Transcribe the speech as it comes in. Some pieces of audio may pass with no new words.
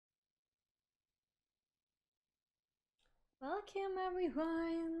Welcome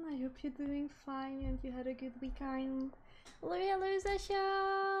everyone, I hope you're doing fine and you had a good weekend. Hello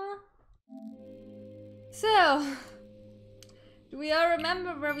Sasha! So, do we all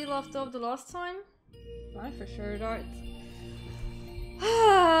remember where we left off the last time? I for sure don't.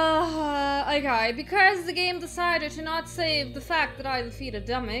 Okay, because the game decided to not save the fact that I defeated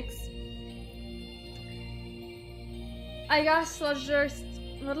Caelynx, I guess let's just...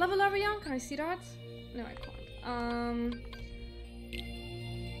 What level are we on? Can I see that? No, I can't.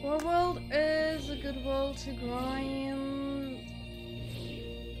 What world is a good world to grind?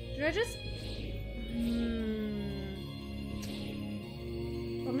 Should I just...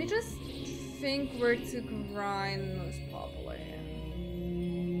 Let me just think where to grind most popular.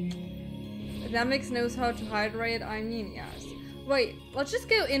 Caelynx knows how to hydrate, I mean, yes. Wait, let's just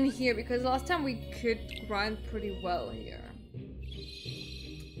go in here because last time we could grind pretty well here.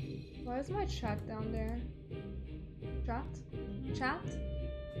 Why is my chat down there? Chat? Chat?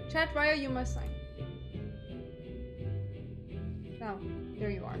 Chat, why are you missing? Oh, there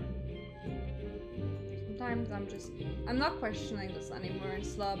you are. Sometimes I'm not questioning this anymore and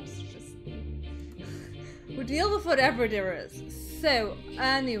slubs just... we deal with whatever there is. So,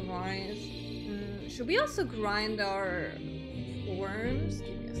 anyways, should we also grind our forms?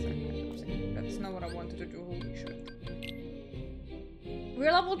 Give me a second. That's not what I wanted to do, holy shit.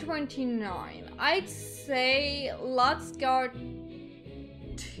 We're level 29. I'd say let's go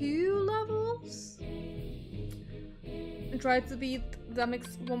 2 levels and try to beat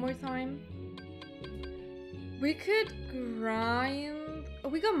Caelynx one more time. We could grind... Oh,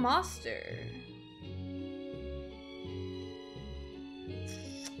 we got master.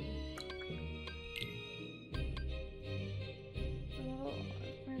 Oh,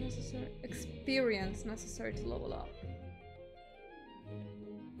 necessary experience necessary to level up.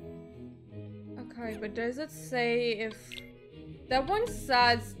 Okay, but does it say if... That one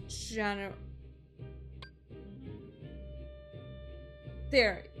says general...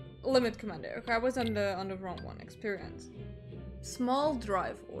 There, limit commander. Okay, I was on the wrong one. Experience. Small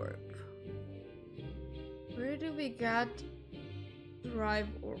drive orb. Where do we get drive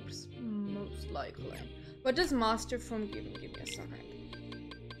orbs? Most likely. What does master from give me? Give me a second.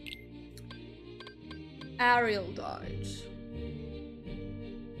 Aerial dodge.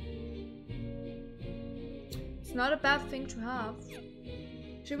 It's not a bad thing to have.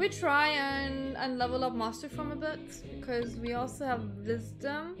 Should we try and level up master from a bit? Because we also have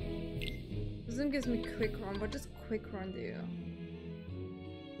wisdom. Wisdom gives me quick run. What does quick run do?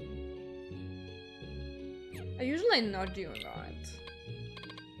 I usually not doing that.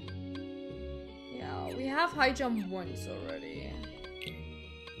 Yeah, we have high jump once already.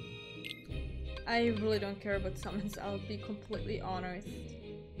 I really don't care about summons, I'll be completely honest.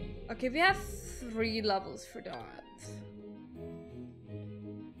 Okay, we have 3 levels for that.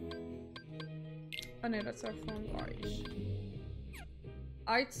 Oh no, that's our phone, right.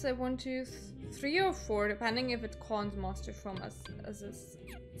 I'd say 1, 2, 3 or 4, depending if it counts master from as a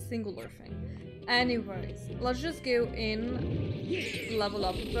singular thing. Anyways, let's just go in, level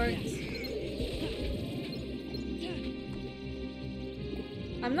up first.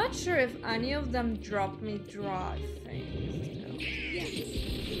 I'm not sure if any of them drop me drive things. No.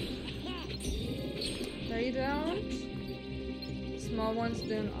 They don't. Small ones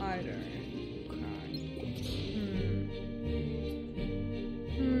don't either.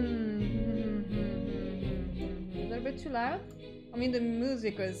 A little bit too loud? I mean, the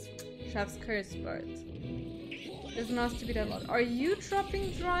music was Chef's Curse, but it's not to be that loud. Are you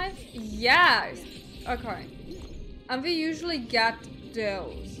dropping drive? Yes! Okay. And we usually get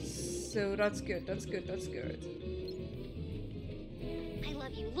those. So that's good, that's good, that's good. I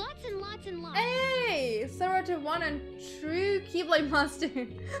love you lots and lots and lots. Hey! Sarah to 1 and true Keyblade Master.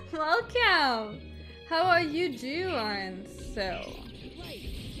 Welcome! How are you doing? So...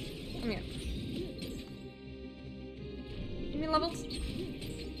 Come here. Give me levels. There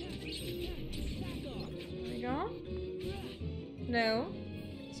we go. No.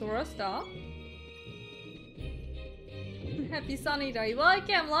 Sora, stop. Happy sunny day.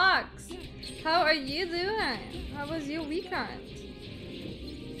 Welcome, Lux! How are you doing? How was your weekend?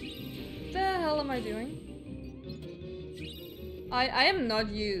 What the hell am I doing? I am not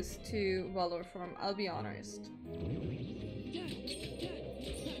used to Valor Form, I'll be honest.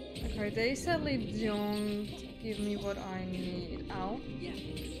 Okay, they sadly don't give me what I need. Ow.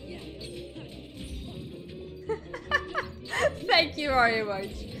 Thank you very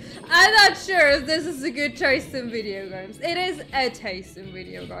much. I'm not sure if this is a good taste in video games. It is a taste in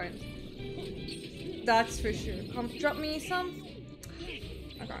video games. That's for sure. Come drop me some.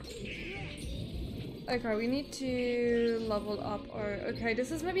 Okay. Okay, we need to level up our... Okay,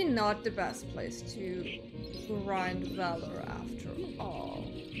 this is maybe not the best place to grind Valor after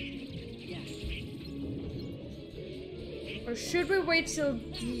all. Or should we wait till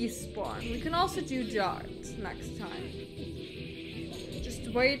despawn? We can also do darts next time.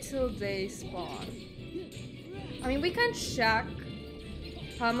 Just wait till they spawn. I mean, we can check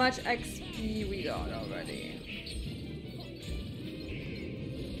how much XP we got already.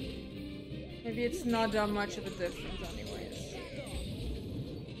 Maybe it's not that much of a difference anyways.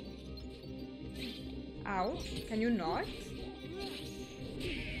 Ow, can you not?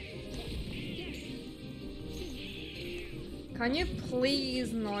 Can you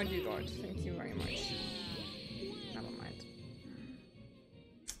please not do that? Thank you very much. Never mind.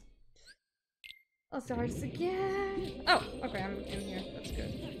 I'll start this again. Oh, okay, I'm in here. That's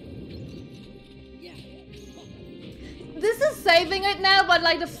good. This is saving it now, but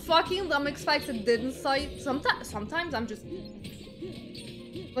like the fucking Caelynx spikes it didn't save. Sometimes I'm just...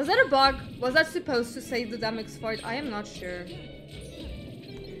 Was that a bug? Was that supposed to save the Caelynx fight? I am not sure.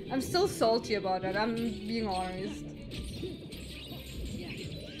 I'm still salty about it, I'm being honest.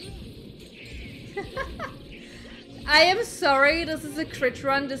 I am sorry, this is a crit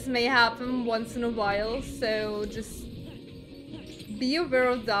run, this may happen once in a while, so just be aware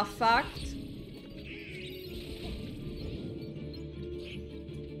of that fact.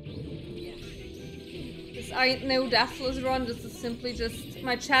 This ain't no deathless run, this is simply just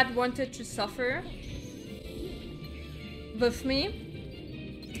my chat wanted to suffer with me.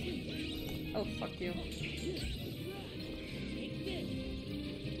 Oh, fuck you.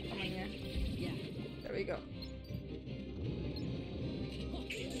 Come on here. There we go.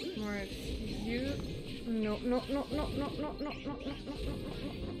 More of you. No, no, no, no, no, no, no, no, no, no, no,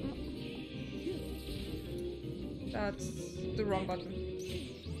 no. That's the wrong button.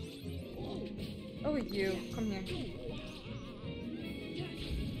 Oh, you. Come here.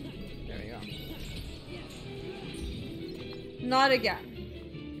 There we go. Not again.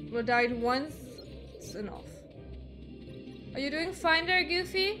 We died once. It's enough. Are you doing fine there,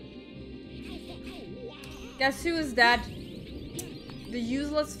 Goofy? Guess who is dead? The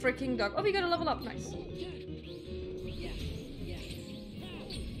useless freaking dog. Oh, we gotta level up. Nice.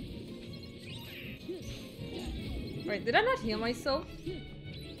 Wait, did I not heal myself?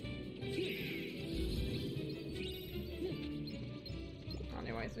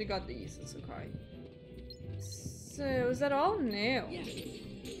 Anyways, we got these. It's okay. So, is that all? No.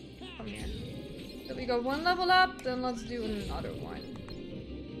 Come here. So we got one level up, then let's do another one.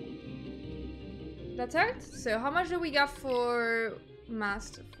 That's it? So how much do we got for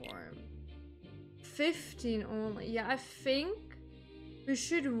Master Form? 15 only. Yeah, I think we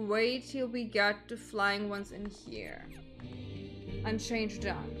should wait till we get the flying ones in here. And change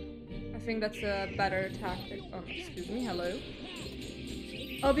that. I think that's a better tactic. Oh, excuse me, hello.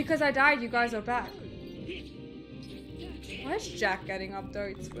 Oh, because I died, you guys are back. Why is Jack getting up there?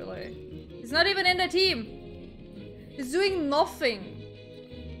 It's really... He's not even in the team! He's doing nothing!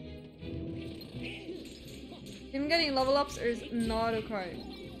 Him getting level ups is not okay.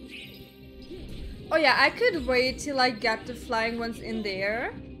 Oh yeah, I could wait till I get the flying ones in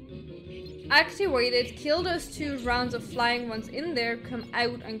there. Activate it, kill those 2 rounds of flying ones in there, come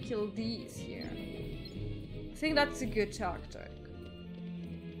out and kill these here. I think that's a good tactic.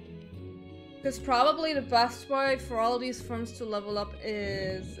 Because probably the best way for all these forms to level up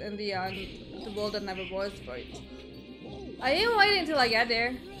is, in the end, the world that never was, right? I am waiting until I get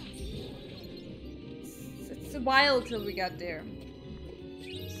there. It's a while till we get there.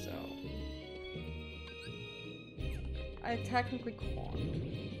 So... I technically can't.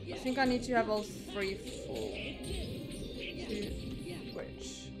 I think I need to have all 3 full. To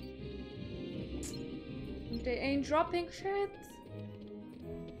switch. They ain't dropping shit.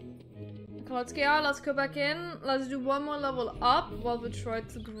 Let's go back in. Let's do one more level up while we try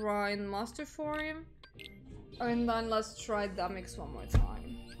to grind Master Form. And then let's try Caelynx one more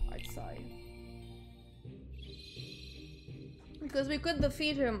time, I'd say. Because we could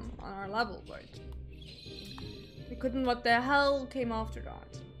defeat him on our level, right? We couldn't. What the hell came after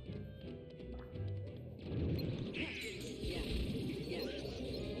that?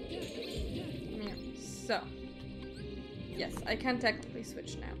 Yeah, so. Yes, I can technically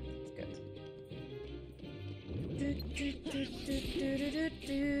switch now.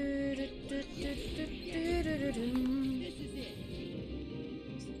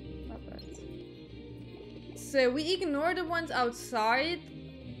 So we ignore the ones outside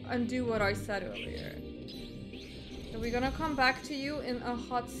and do what I said earlier. So we're gonna come back to you in a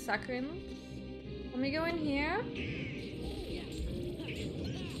hot second. Let me go in here.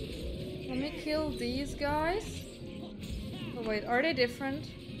 Let me kill these guys. Oh wait, are they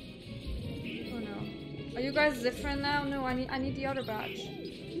different? Oh no. Are you guys different now? No, I need the other badge.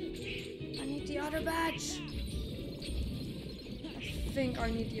 I need the other badge. I think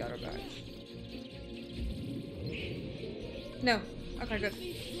I need the other badge. No. Okay, good.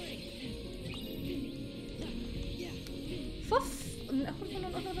 Fuff! No, no, no,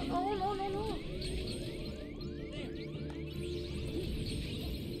 no, no, no, no, no, no.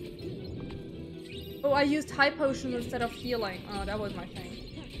 Oh, I used high potions instead of healing. Oh, that was my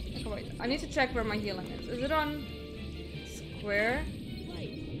thing. Okay, wait. I need to check where my healing is. Is it on square?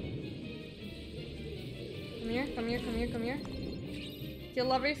 Come here, come here, come here, come here.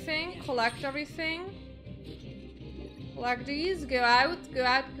 Kill everything, collect everything. Collect these, go out, go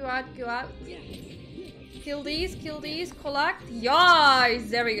out, go out, go out. Kill these, collect. Yes!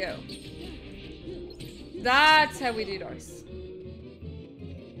 There we go. That's how we do those.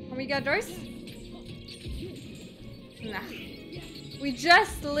 Can we get those? Nah. We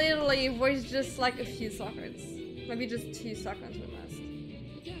just literally was just like a few seconds. Maybe just 2 seconds we missed.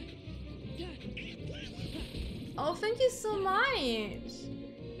 Oh, thank you so much.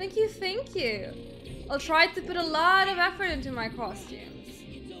 Thank you, thank you. I'll try to put a lot of effort into my costumes.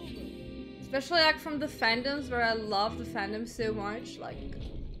 Especially like from the fandoms where I love the fandom so much, like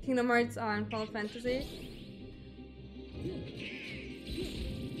Kingdom Hearts and Final Fantasy.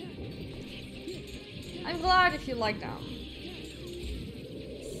 I'm glad if you like them.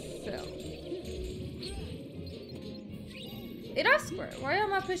 So. It is square. Why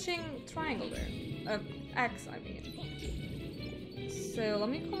am I pushing triangle there? X, I mean. So let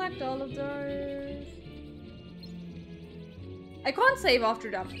me collect all of those. I can't save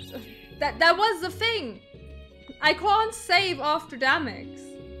after damage. That was the thing. I can't save after damage.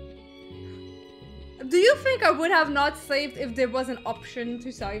 Do you think I would have not saved if there was an option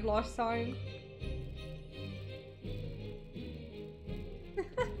to save last time?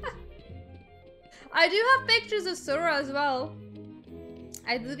 I do have pictures of Sora as well.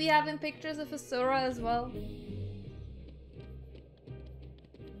 I do be having pictures of Sora as well.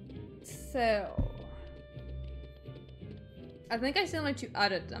 So I think I still need to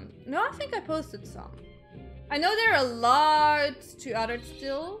edit them. No, I think I posted some. I know there are a lot to edit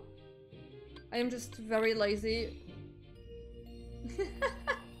still. I am just very lazy.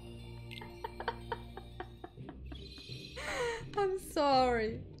 I'm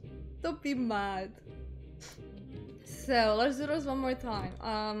sorry. Don't be mad. So let's do this one more time.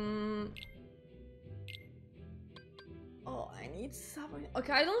 Oh, I need 7.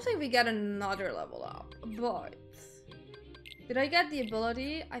 Okay, I don't think we get another level up, but did I get the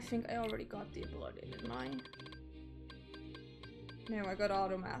ability? I think I already got the ability, didn't I? No, I got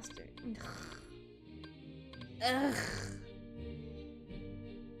auto master. Ugh.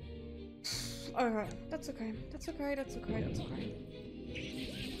 Okay, that's okay. That's okay. That's okay. That's okay.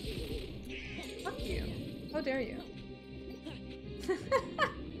 Fuck you. How dare you?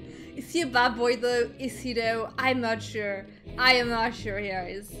 Is he a bad boy though? Is he though? I'm not sure. I am not sure he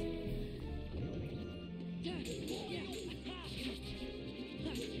is.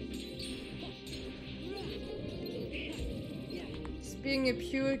 Just being a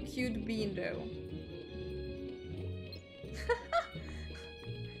pure cute bean though.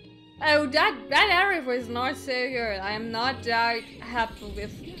 Oh, that area was not so good. I am not that happy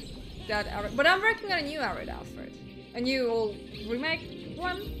with that area. But I'm working on a new area outfit. A new old remake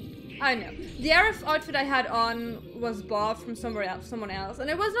one? I don't know. The Arif outfit I had on was bought from someone else. And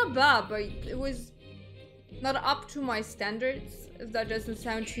it was not bad, but it was not up to my standards, if that doesn't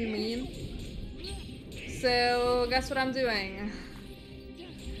sound too mean. So, guess what I'm doing?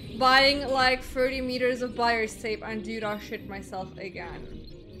 Buying like 30 meters of buyer's tape and do that shit myself again.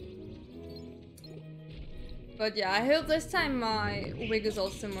 But yeah, I hope this time my wig is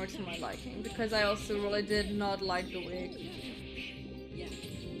also more to my liking, because I also really did not like the wig.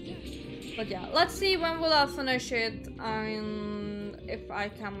 But yeah, let's see when will I finish it and if I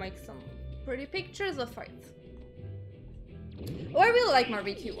can make some pretty pictures of it. Oh, I really like my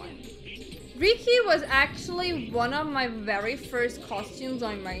Riku one. Riku was actually one of my very first costumes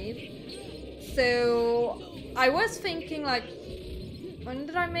I made. So I was thinking like, when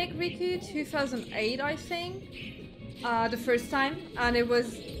did I make Riku? 2008, I think. The first time, and it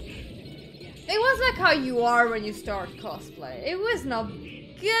was like how you are when you start cosplay. It was not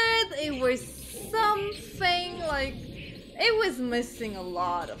good. It was something like it was missing a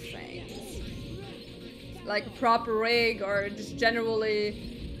lot of things, like a proper rig or just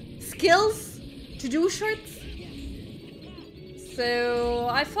generally skills to do shit. So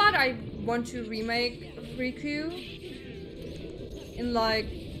I thought I want to remake Riku in like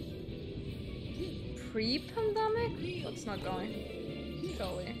pre-pandemic? Let's not going.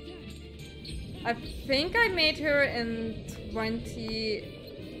 Surely. I think I made her in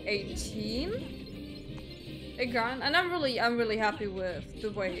 2018 again, and I'm really happy with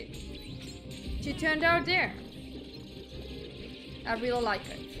the way she turned out there. I really like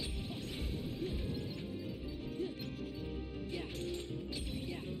it.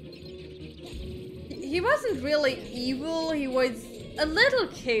 He wasn't really evil, he was a little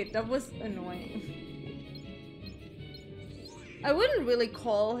kid that was annoying. I wouldn't really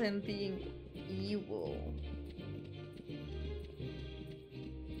call him being evil.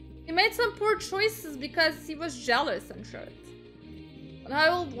 He made some poor choices because he was jealous and shit. And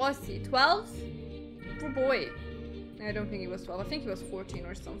how old was he? 12? Poor boy. I don't think he was 12. I think he was 14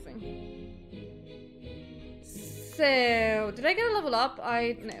 or something. So, did I get a level up? No.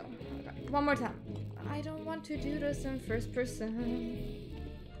 Okay. One more time. I don't want to do this in first person.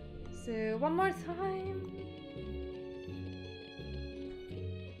 So, one more time.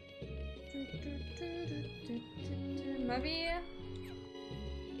 Maybe.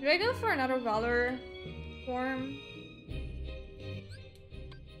 Did I go for another Valor form?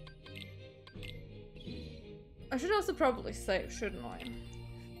 I should also probably save, shouldn't I?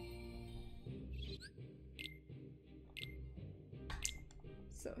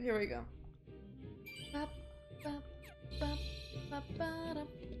 So here we go.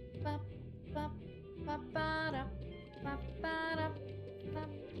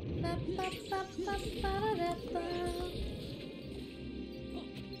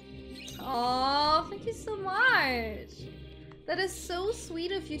 Oh, thank you so much. That is so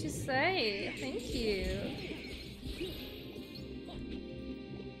sweet of you to say. Thank you.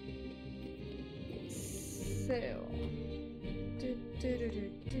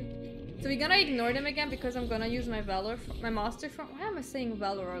 So we're gonna ignore them again because I'm gonna use my Valor, my Master form. Why am I saying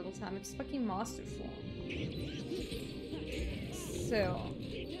Valor all the time? It's fucking Master form. So.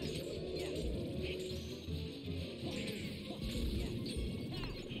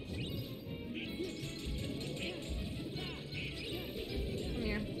 Come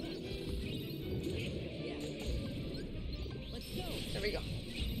here. There we go.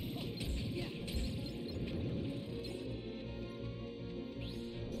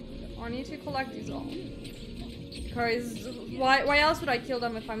 I need to collect these all. Because why else would I kill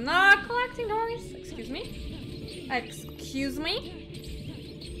them if I'm not collecting those? Excuse me? Excuse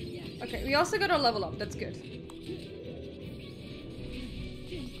me? Okay, we also got a level up, that's good.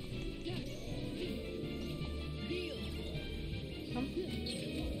 Come.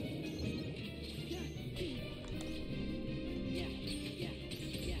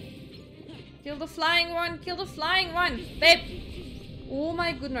 Kill the flying one, kill the flying one! Babe! Oh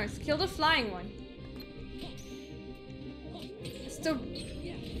my goodness, kill the flying one. Still.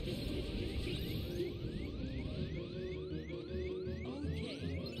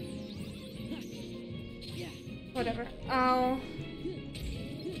 Whatever. Oh.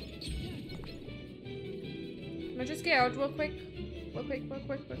 Let's just get out real quick. Real quick.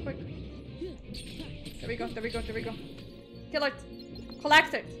 There we go. Kill it.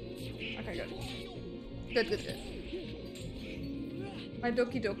 Collect it. Okay, good. Good. My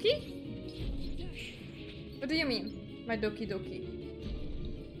Doki Doki? What do you mean? My Doki Doki?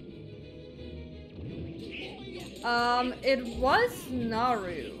 It was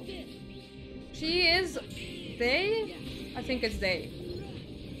Naru. She is... They? I think it's they.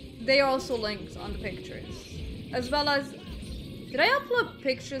 They also linked on the pictures. As well as... Did I upload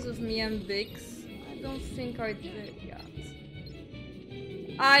pictures of me and Vix? I don't think I did yet.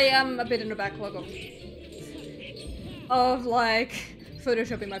 I am a bit in the backlog of like...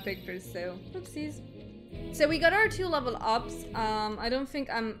 photoshopping my pictures, so oopsies. So we got our 2 level ups. I don't think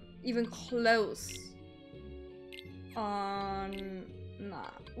I'm even close on...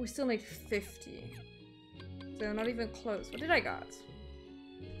 Nah, we still need 50. So not even close. What did I got?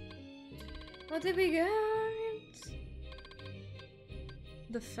 What did we get?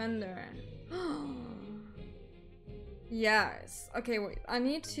 Defender. Yes. Okay, wait. I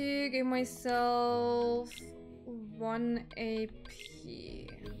need to give myself 1 AP.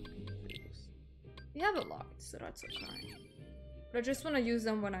 We have a lot, so that's okay. But I just want to use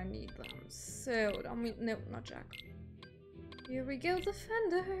them when I need them. So, no, not Jack. Here we go,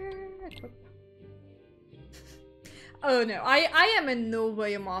 Defender. Equip. Oh no, I am in no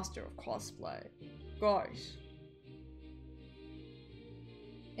way a master of cosplay. Gosh.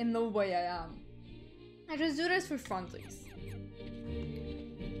 In no way I am. I just do this for funsies.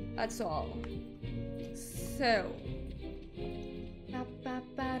 That's all. So.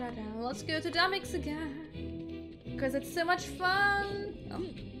 Let's go to Caelynx again. Because it's so much fun. Oh.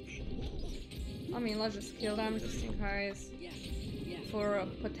 I mean, let's just kill them just in case. For a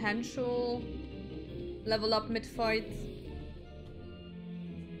potential level up mid-fight.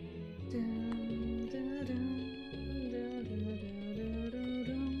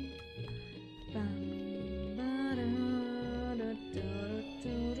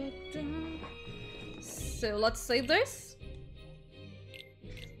 So let's save this.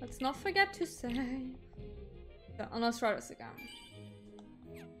 Let's not forget to save. So, and let's try this again.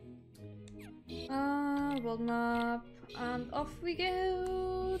 World map, and off we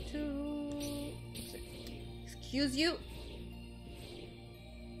go to. Excuse you.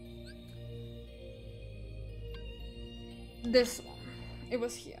 This one. It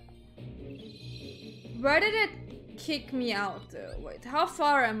was here. Where did it kick me out though? Wait, how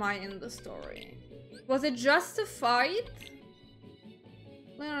far am I in the story? Was it just a fight?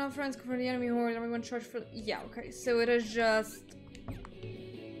 I don't know, friends for the enemy horde, everyone charge for. Yeah, okay, so it is just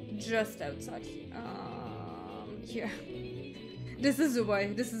outside here. This is the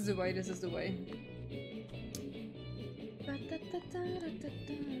way, this is the way, this is the way.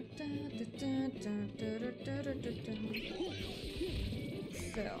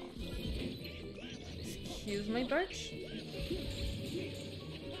 So, excuse my birch.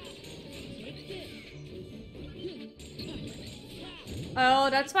 Oh,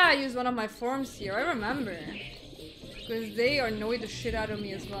 that's why I use one of my forms here, I remember. Because they annoy the shit out of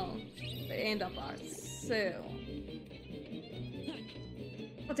me as well. They end up out. So.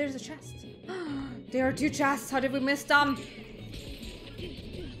 Oh, there's a chest. There are 2 chests. How did we miss them?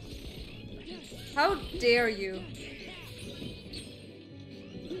 How dare you?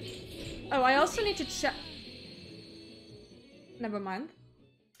 Oh, I also need to check. Never mind.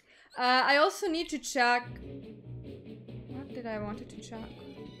 I also need to check. What did I wanted to check?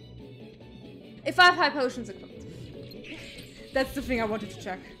 If I have high potions equipped. That's the thing I wanted to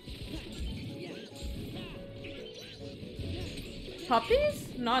check. Puppies?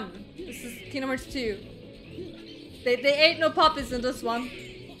 None. This is Kingdom Hearts 2. They ain't no puppies in this one.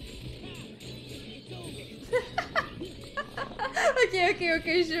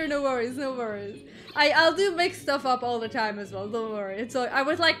 Okay, sure, no worries, no worries. I'll do make stuff up all the time as well, don't worry. So I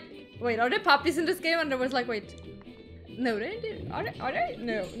was like, wait, are there puppies in this game? And I was like, wait. No, they did. Are they?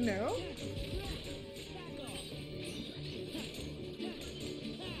 No, no.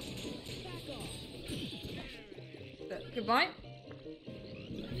 Goodbye.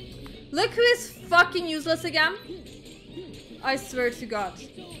 Look who is fucking useless again. I swear to God.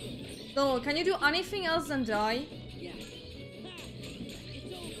 No, can you do anything else than die?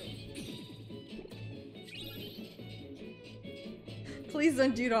 Please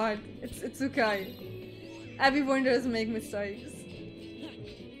don't do that. It's okay. Everyone does make mistakes.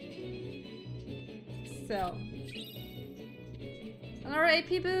 So. Another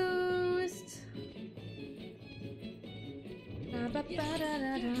AP boost.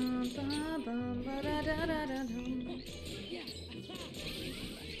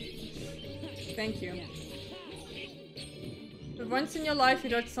 Thank you. But once in your life you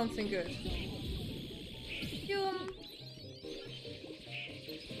got something good. Yum.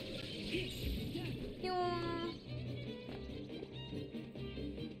 Yum.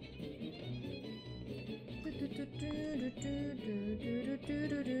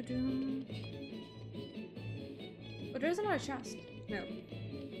 But there's another chest. No.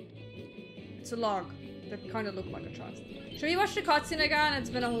 It's a log that kind of looked like a chest. Should we watch the cutscene again? It's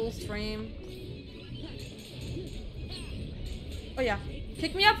been a whole stream. Oh yeah.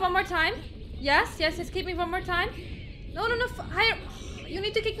 Kick me up one more time. Yes, kick me one more time. No, higher. You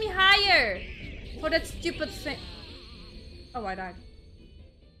need to kick me higher. For that stupid thing. Oh, I died.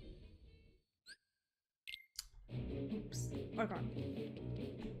 Oops. Okay.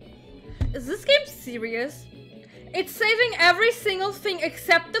 Is this game serious? It's saving every single thing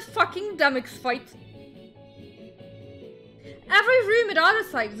except the fucking Caelynx fight. Every room it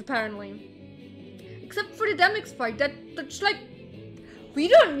auto-saves apparently. Except for the Caelynx fight. That's like... We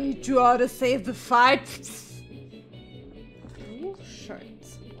don't need to auto-save the fight. Oh, shit.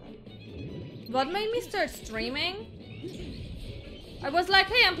 What made me start streaming? I was like,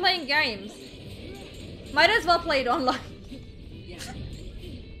 hey, I'm playing games. Might as well play it online.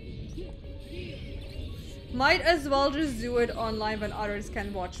 Might as well just do it online when others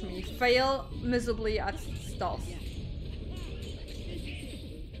can watch me fail miserably at stuff.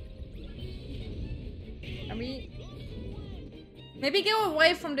 I mean, maybe go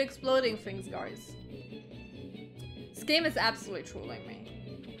away from the exploding things, guys. This game is absolutely trolling me.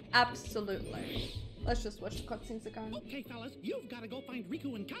 Absolutely. Let's just watch the cutscenes again. Okay, fellas, you've got to go find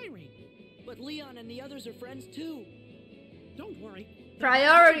Riku and Kairi. But Leon and the others are friends too. Don't worry,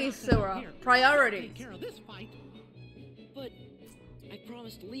 Priorities, Sora. Priorities. Take care of this fight. But I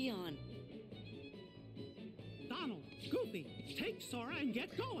promised Leon. Donald, Goofy, take Sora and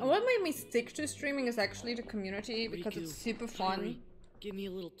get going. And what made me stick to streaming is actually the community, because Riku, it's super fun. Kairi, give me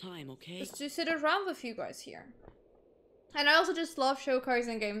a little time, okay? Just to sit around with you guys here. And I also just love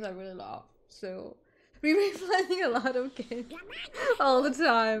showcasing games I really love. So we've been playing a lot of games all the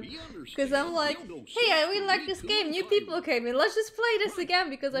time. Because I'm like, hey, I really like this game. New people came in. Let's just play this again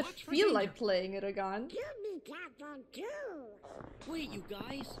because I feel like playing it again. Wait, you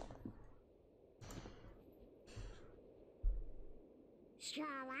guys.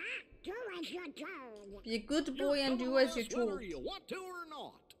 Be a good boy and do as you're told. Whether you want to or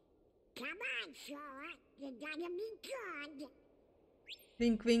not. Come on, Sora. You gotta be good.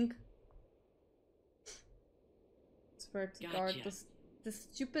 Wink, wink. Swear to God, Gotcha. this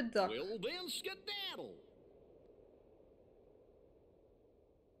stupid duck. Well, then skedaddle.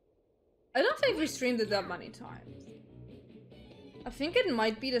 I don't think we streamed it that many times. I think it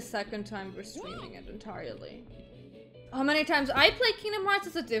might be the second time we're streaming it entirely. How many times I play Kingdom Hearts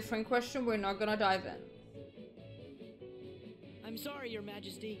is a different question. We're not gonna dive in. I'm sorry, Your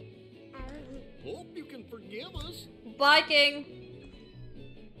Majesty. Hope you can forgive us. Bye, King.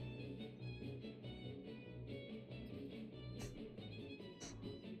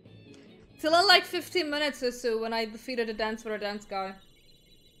 Till in like 15 minutes or so when I defeated the Dance for a Dance guy.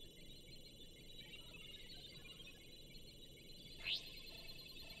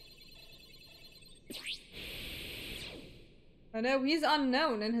 I know, he's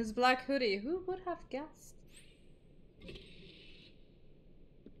unknown in his black hoodie. Who would have guessed?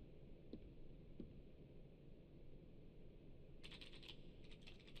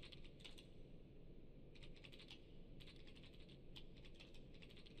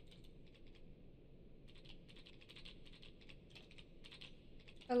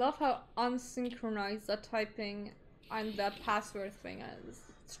 I love how unsynchronized that typing and that password thing is.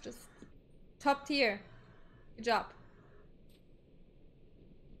 It's just top tier. Good job.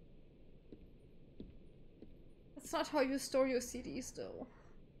 That's not how you store your CDs though.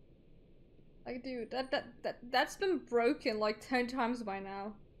 Like dude, that's been broken like 10 times by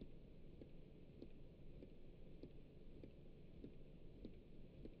now.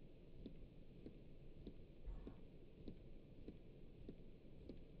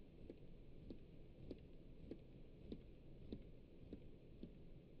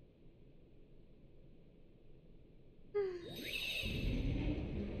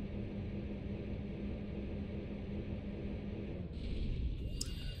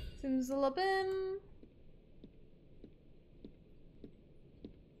 Simsalabim.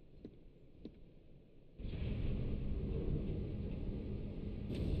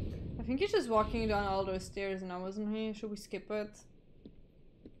 I think he's just walking down all those stairs now, isn't he? Should we skip it?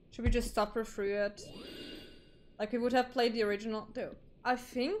 Should we just stop her through it? Like we would have played the original. Though I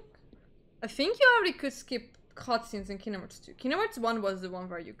think you already could skip cutscenes in Kingdom Hearts 2. Kingdom Hearts 1 was the one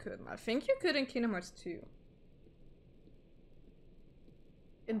where you couldn't. I think you could in Kingdom Hearts 2.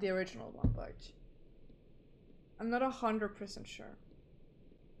 In the original one, but I'm not 100% sure.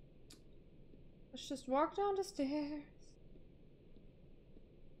 Let's just walk down the stairs.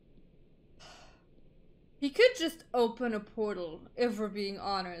 He could just open a portal, if we're being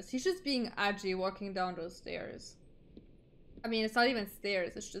honest. He's just being edgy walking down those stairs. I mean, it's not even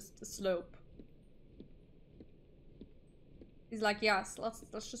stairs, it's just a slope. He's like, yes,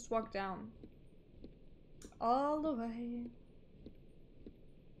 let's just walk down. All the way.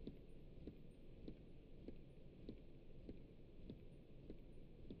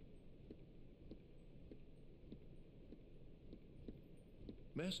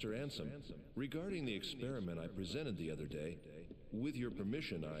 Master Ansem, regarding the experiment I presented the other day, with your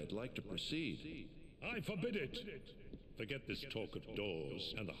permission, I'd like to proceed. I forbid it! Forget this talk of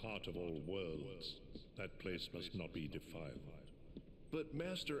doors and the heart of all worlds. That place must not be defiled. But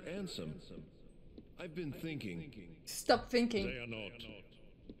Master Ansem, I've been thinking... Stop thinking. They are not.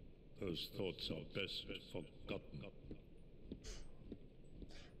 Those thoughts are best forgotten.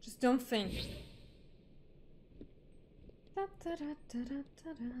 Just don't think. Da, da, da, da, da,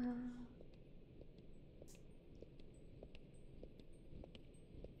 da, da.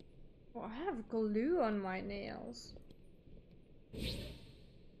 Oh, I have glue on my nails.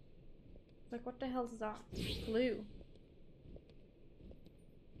 Like, what the hell is that? Glue.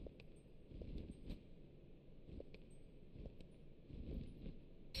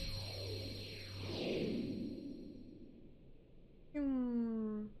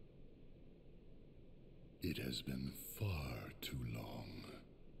 It has been far too long,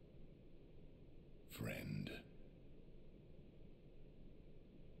 friend.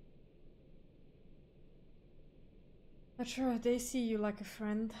 Not sure if they see you like a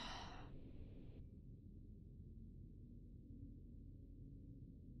friend.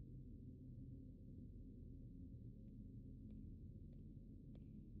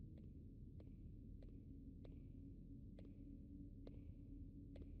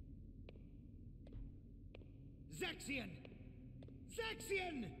 Zaxian!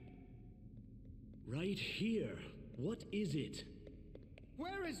 Zaxian! Right here. What is it?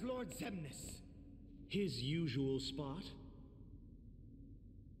 Where is Lord Zemnis? His usual spot?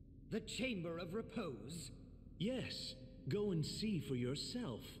 The Chamber of Repose? Yes. Go and see for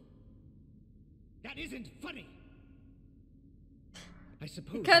yourself. That isn't funny! I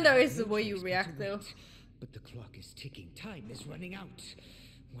suppose... Kinda I have is the no way you choice but react, to though. wait. But the clock is ticking. Time is running out.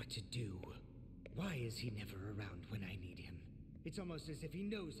 What to do? Why is he never around when I need him? It's almost as if he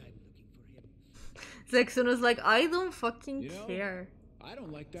knows I'm looking for him. Zexon was like, I don't fucking care. I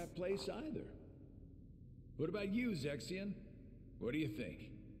don't like that place either. What about you, Zexion? What do you think?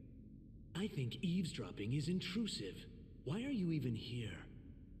 I think eavesdropping is intrusive. Why are you even here?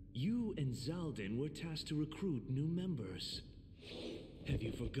 You and Zaldin were tasked to recruit new members. Have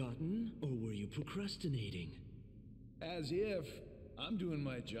you forgotten, or were you procrastinating? As if. I'm doing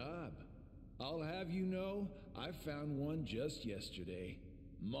my job. I'll have you know, I found one just yesterday.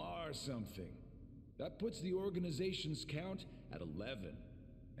 Mar something. That puts the organization's count at 11.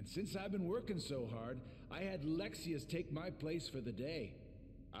 And since I've been working so hard, I had Lexius take my place for the day.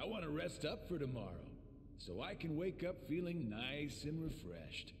 I want to rest up for tomorrow, so I can wake up feeling nice and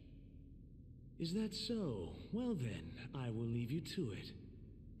refreshed. Is that so? Well then, I will leave you to it.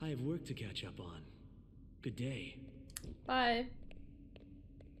 I have work to catch up on. Good day. Bye.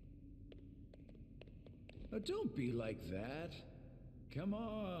 Oh, don't be like that. Come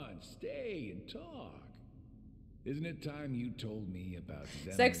on, stay and talk. Isn't it time you told me about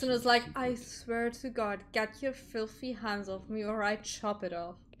Zexon was like, secret? I swear to God, get your filthy hands off me or I chop it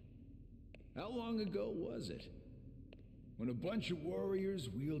off. How long ago was it? When a bunch of warriors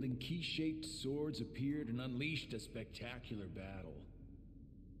wielding key-shaped swords appeared and unleashed a spectacular battle.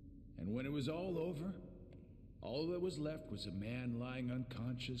 And when it was all over, all that was left was a man lying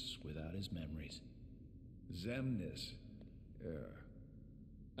unconscious without his memories. Zemnis,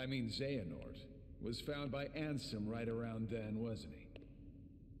 Xehanort, was found by Ansem right around then, wasn't he?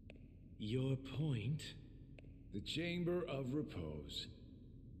 Your point? The Chamber of Repose.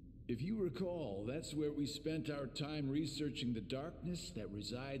 If you recall, that's where we spent our time researching the darkness that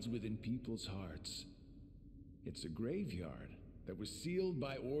resides within people's hearts. It's a graveyard that was sealed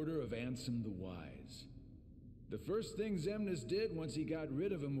by order of Ansem the Wise. The first thing Zemnis did once he got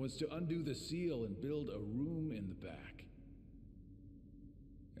rid of him was to undo the seal and build a room in the back.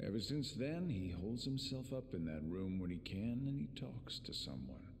 Ever since then, he holds himself up in that room when he can and he talks to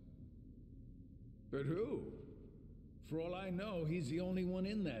someone. But who? For all I know, he's the only one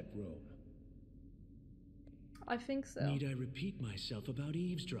in that room. I think so. Need I repeat myself about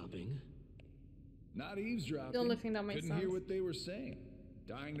eavesdropping? Not eavesdropping. The only thing that makes Couldn't hear sense. what they were saying.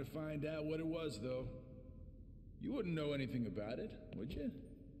 Dying to find out what it was, though. You wouldn't know anything about it, would you?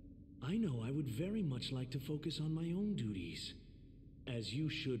 I know I would very much like to focus on my own duties. As you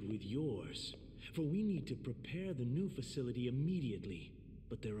should with yours. For we need to prepare the new facility immediately.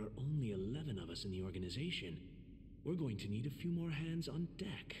 But there are only 11 of us in the organization. We're going to need a few more hands on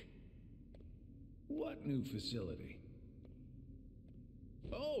deck. What new facility?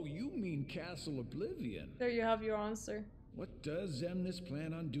 Oh, you mean Castle Oblivion. There you have your answer. What does Zemnis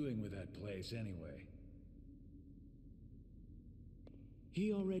plan on doing with that place, anyway?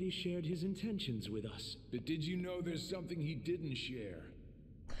 He already shared his intentions with us. But did you know there's something he didn't share?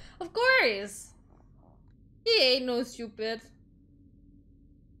 Of course! He ain't no stupid.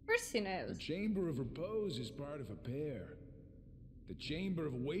 Of course he The knows. Chamber of Repose is part of a pair. The Chamber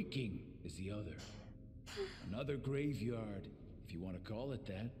of Waking is the other. Another graveyard, if you want to call it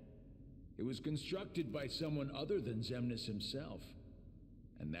that. It was constructed by someone other than Zemnis himself.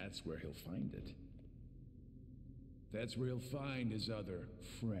 And that's where he'll find it. That's where he'll find his other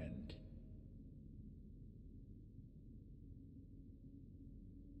friend.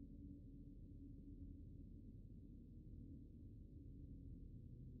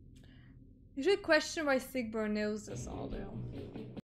 You should question why Sigbjörn knows this all, though.